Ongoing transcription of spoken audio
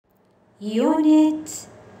Unit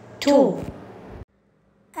 2.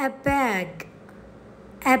 A bag,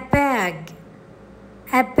 a bag,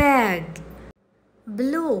 a bag.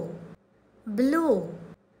 Blue, blue,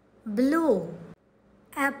 blue.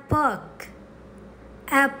 A book,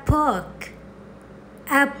 a book,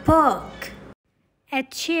 a book. A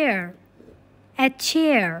chair, a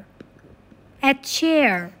chair, a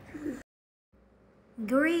chair.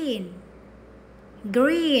 Green,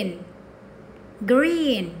 green,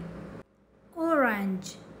 green.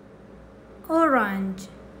 Orange, orange,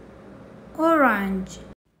 orange.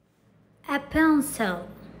 A pencil,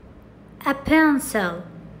 a pencil,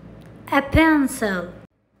 a pencil.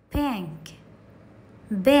 Pink,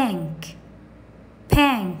 pink,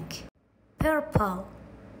 pink. Purple,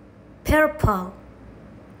 purple,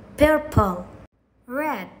 purple.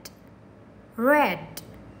 Red, red,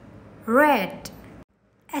 red.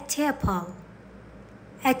 A table,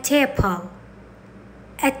 a table,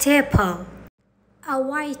 a table. A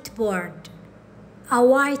whiteboard, a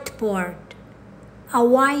whiteboard, a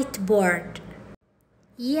whiteboard.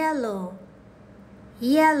 Yellow,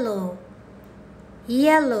 yellow,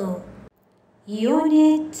 yellow.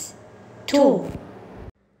 Unit 2.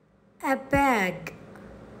 A bag,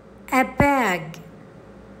 a bag,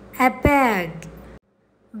 a bag.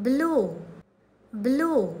 Blue,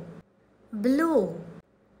 blue, blue.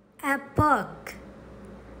 A book,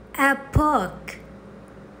 a book,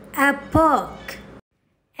 a book.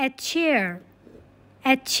 A chair,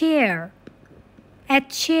 a chair, a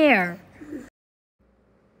chair.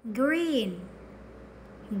 Green,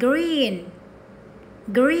 green,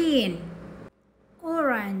 green.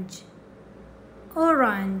 Orange,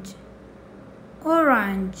 orange,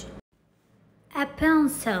 orange. A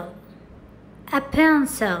pencil, a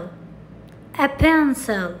pencil, a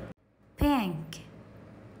pencil. Pink,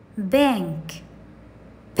 pink,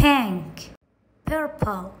 pink.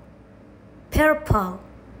 Purple, purple,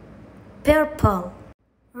 purple.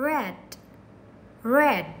 Red,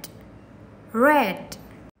 red, red.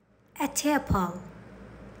 A table,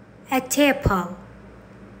 a table,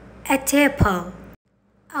 a table.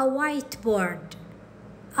 A whiteboard,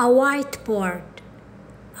 a whiteboard,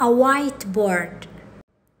 a whiteboard.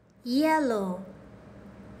 Yellow,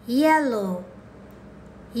 yellow,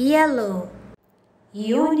 yellow.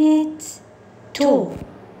 Unit 2.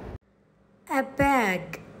 A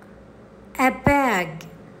bag, a bag,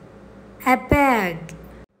 a bag.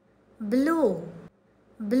 Blue,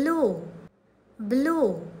 blue,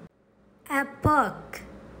 blue. A book,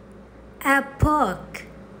 a book,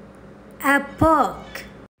 a book.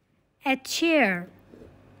 A chair,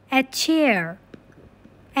 a chair,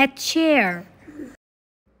 a chair.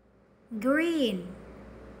 Green,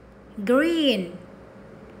 green,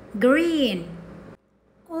 green.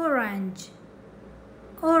 Orange,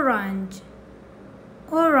 orange,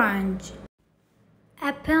 orange.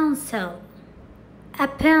 A pencil, a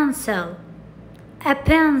pencil, a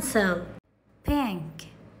pencil. Pink,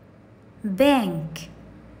 pink,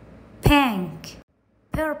 pink.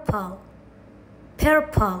 Purple,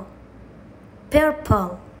 purple,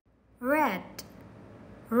 purple. Red,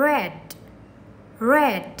 red,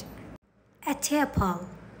 red. A table,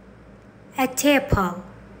 a table,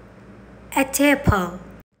 a table.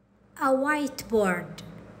 A whiteboard,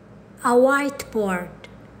 a whiteboard,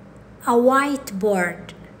 a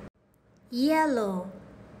whiteboard. Yellow,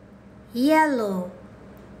 yellow,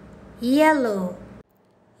 yellow.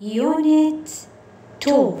 Unit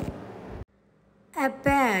 2. A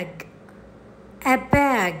bag, a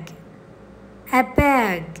bag, a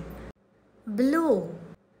bag. Blue,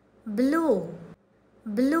 blue,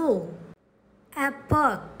 blue. A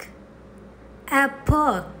book, a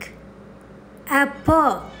book, a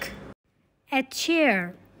book. A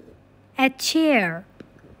chair, a chair,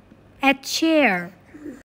 a chair.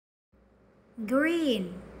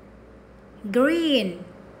 Green, green,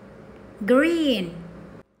 green.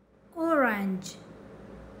 Orange,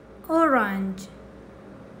 orange,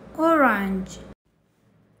 orange.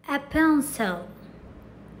 A pencil,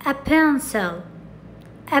 a pencil,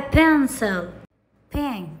 a pencil.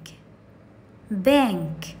 Pink,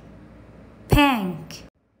 pink, pink.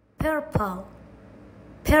 Purple,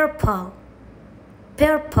 purple,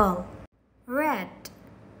 purple. Red,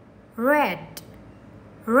 red,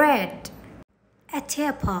 red. A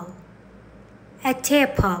table, a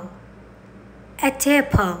table, a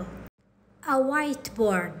table. A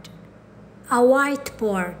whiteboard, a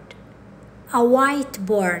whiteboard, a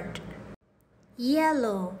whiteboard.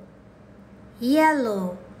 Yellow,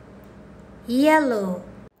 yellow, yellow.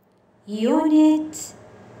 Unit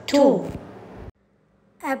 2.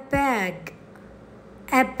 A bag,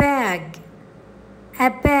 a bag, a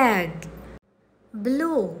bag.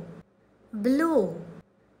 Blue, blue,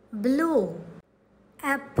 blue.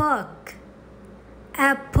 A book,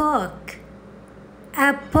 a book,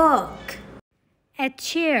 a book. A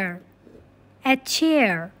chair, a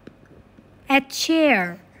chair, a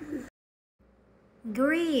chair.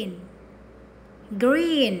 Green,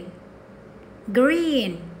 green,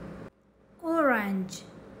 green. Orange,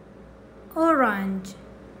 orange,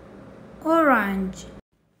 orange.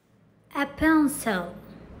 A pencil,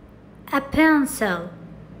 a pencil,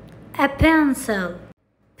 a pencil.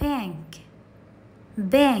 Pink,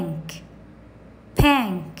 pink,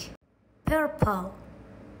 pink. Purple,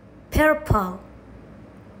 purple,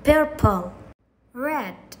 purple.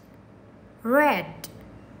 Red, red,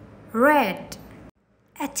 red.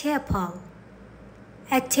 A table,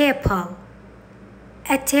 a table,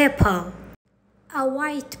 a table. A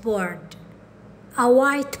whiteboard, a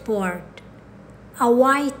whiteboard, a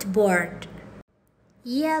whiteboard.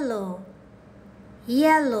 Yellow,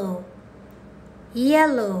 yellow,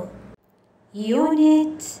 yellow.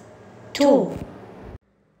 Unit 2.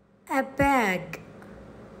 A bag,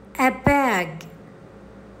 a bag,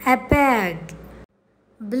 a bag.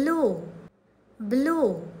 Blue,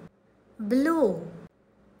 blue, blue.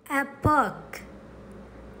 A book,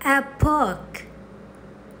 a book,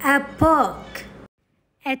 a book.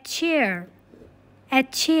 A chair, a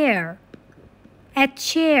chair, a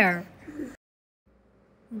chair.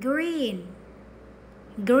 Green,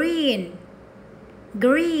 green,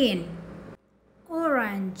 green.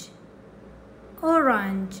 Orange,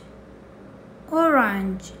 orange,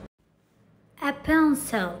 orange. A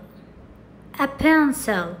pencil, a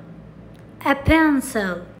pencil, a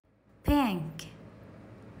pencil. Pink,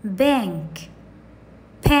 pink,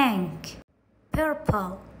 pink.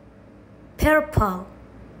 Purple, purple,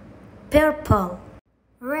 purple.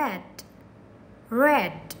 Red,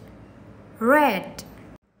 red, red.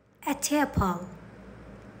 A table,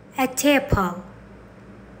 a table,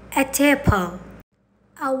 a table.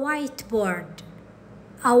 A whiteboard,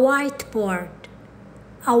 a whiteboard,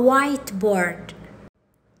 a whiteboard.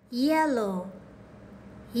 Yellow,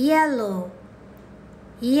 yellow,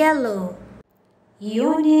 yellow.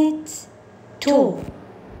 Unit 2.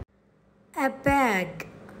 A bag,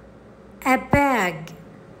 a bag,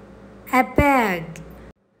 a bag.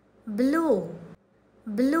 Blue,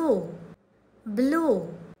 blue,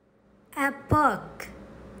 blue. A book,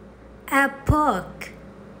 a book,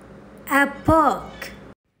 a book.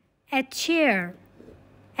 A chair,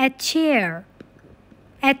 a chair,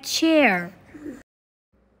 a chair.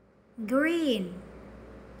 Green,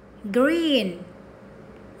 green,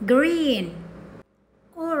 green.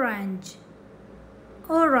 Orange,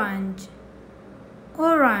 orange,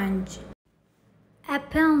 orange. A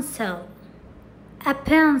pencil, a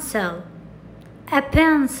pencil, a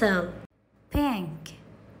pencil. Pink,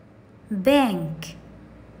 pink,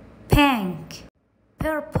 pink.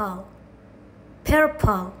 Purple,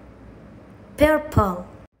 purple, purple.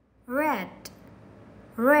 Red,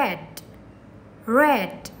 red,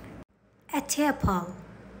 red. A table,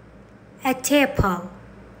 a table,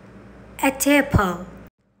 a table.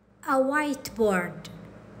 A whiteboard,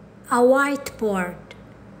 a whiteboard,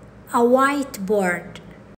 a whiteboard.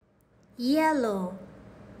 Yellow,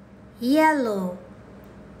 yellow,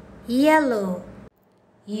 yellow.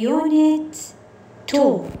 Unit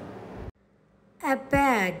 2. A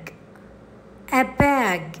bag, a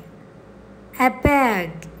bag, a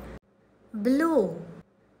bag. Blue,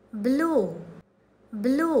 blue,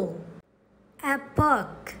 blue. A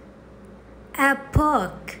book, a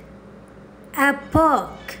book, a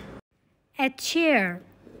book. A chair,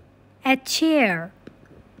 a chair,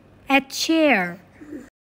 a chair.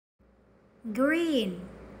 Green,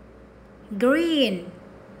 green,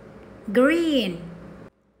 green.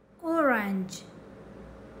 Orange,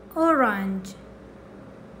 orange,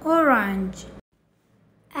 orange.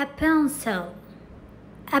 A pencil,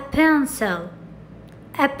 a pencil,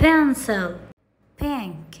 a pencil.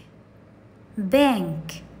 Pink,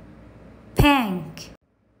 pink, pink.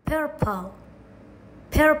 Purple,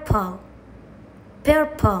 purple,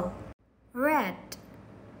 purple. Red,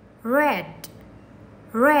 red,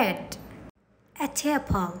 red. A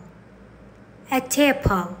table, a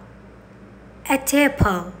table, a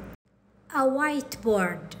table. A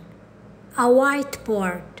whiteboard, a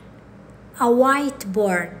whiteboard, a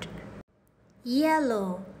whiteboard.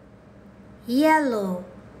 Yellow, yellow,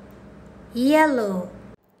 yellow.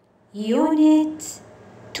 Unit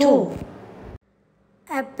 2.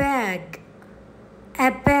 A bag,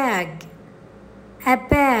 a bag, a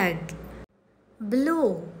bag.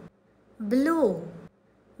 Blue, blue,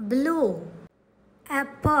 blue. A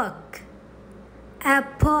book, a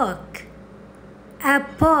book, a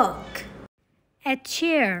book. A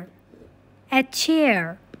chair, a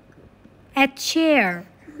chair, a chair.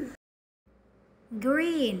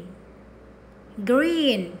 Green,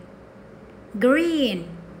 green, green.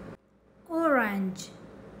 Orange,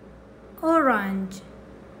 orange,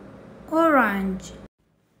 orange.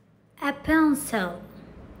 A pencil,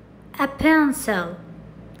 a pencil,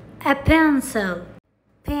 a pencil.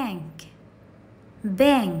 Pink,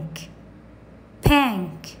 pink,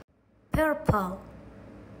 pink. Purple,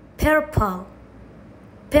 purple,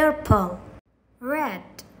 purple. Red,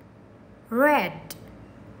 red,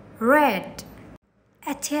 red.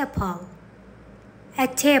 A table, a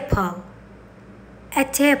table, a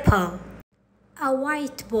table. A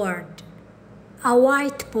whiteboard, a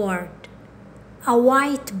whiteboard, a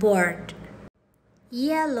whiteboard.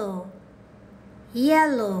 Yellow,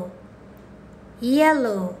 yellow,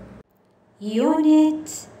 yellow.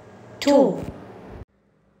 Unit 2.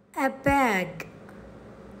 A bag,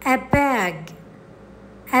 a bag,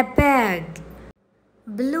 a bag.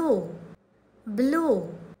 Blue, blue,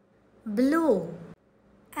 blue.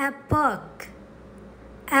 A book,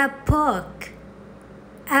 a book,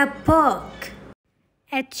 a book.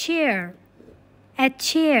 A chair, a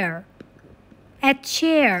chair, a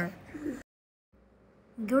chair.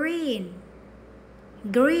 Green,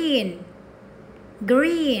 green,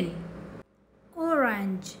 green.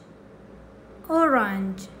 Orange,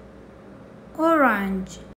 orange,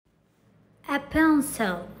 orange. A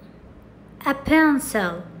pencil, a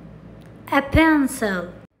pencil, a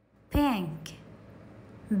pencil. Pink,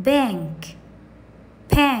 pink,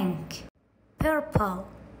 pink. Purple,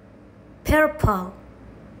 purple,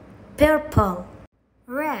 purple.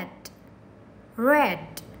 Red,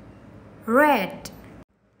 red, red.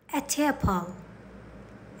 A table,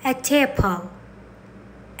 a table,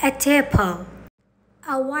 a table.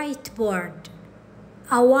 A whiteboard,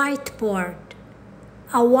 a whiteboard,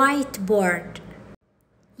 a whiteboard.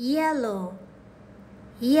 Yellow,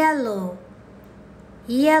 yellow,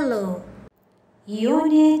 yellow.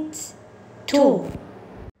 Unit 2.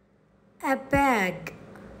 A bag,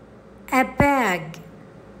 a bag,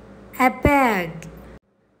 a bag.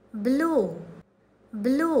 Blue,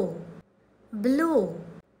 blue, blue.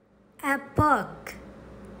 A book,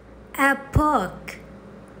 a book,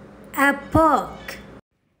 a book.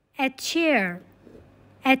 A chair,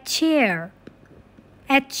 a chair,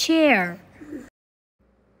 a chair.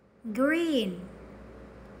 Green,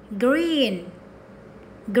 green,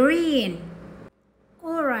 green.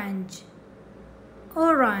 Orange,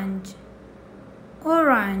 orange,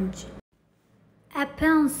 orange. A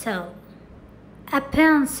pencil, a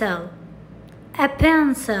pencil, a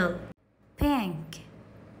pencil. Pink,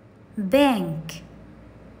 pink,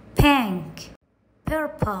 pink.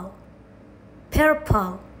 Purple,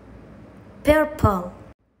 purple, purple.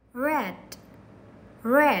 Red,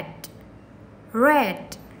 red,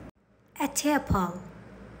 red. A table,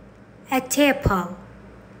 a table,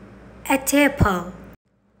 a table.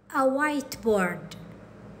 A whiteboard,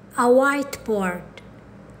 a whiteboard,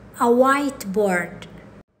 a whiteboard.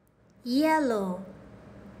 Yellow,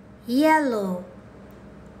 yellow,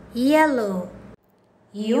 yellow.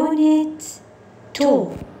 Unit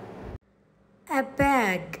 2. A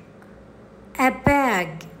bag, a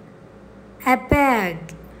bag, a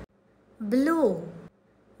bag. Blue,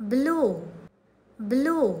 blue,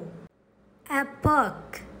 blue. A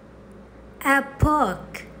book, a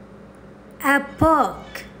book, a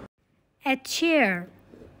book. A chair,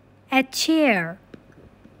 a chair,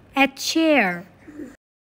 a chair.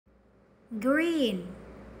 Green,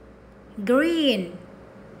 green,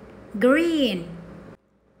 green.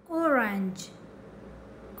 Orange,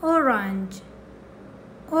 orange,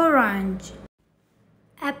 orange.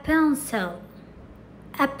 A pencil,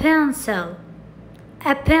 a pencil,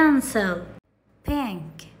 a pencil.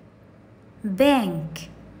 Pink, pink,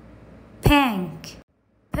 pink.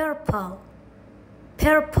 Purple,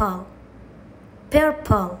 purple,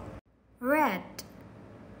 purple. Red,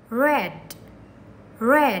 red,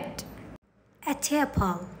 red. A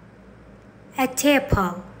table, a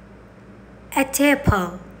table, a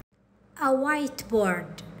table. A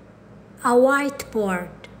whiteboard, a whiteboard,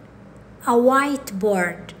 a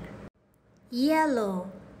whiteboard.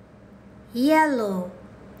 Yellow, yellow,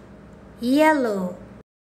 yellow.